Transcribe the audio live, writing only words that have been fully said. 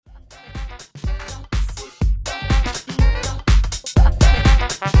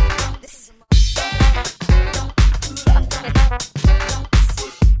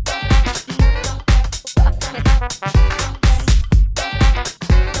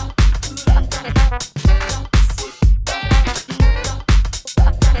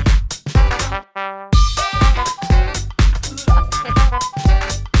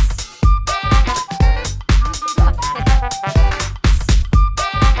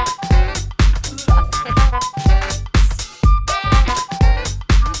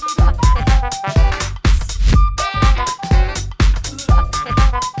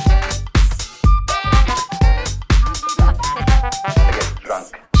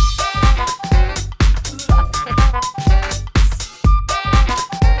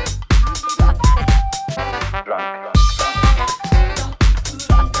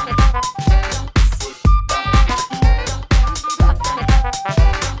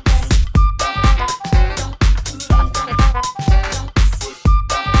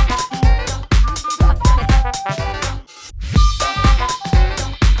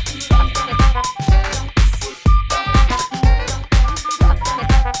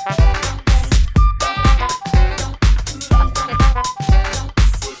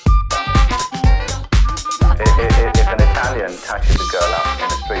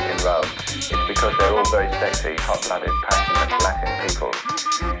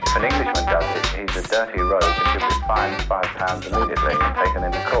dirty rogue and she'll be fined £5 immediately and taken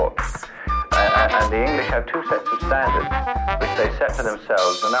into court. And the English have two sets of standards which they set for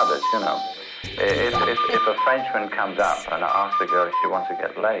themselves and others, you know. If a Frenchman comes up and asks a girl if she wants to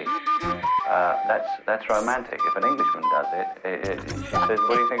get laid, that's romantic. If an Englishman does it, she says,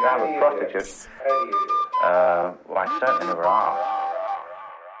 "What do you think? I'm a prostitute." Well, I certainly never asked.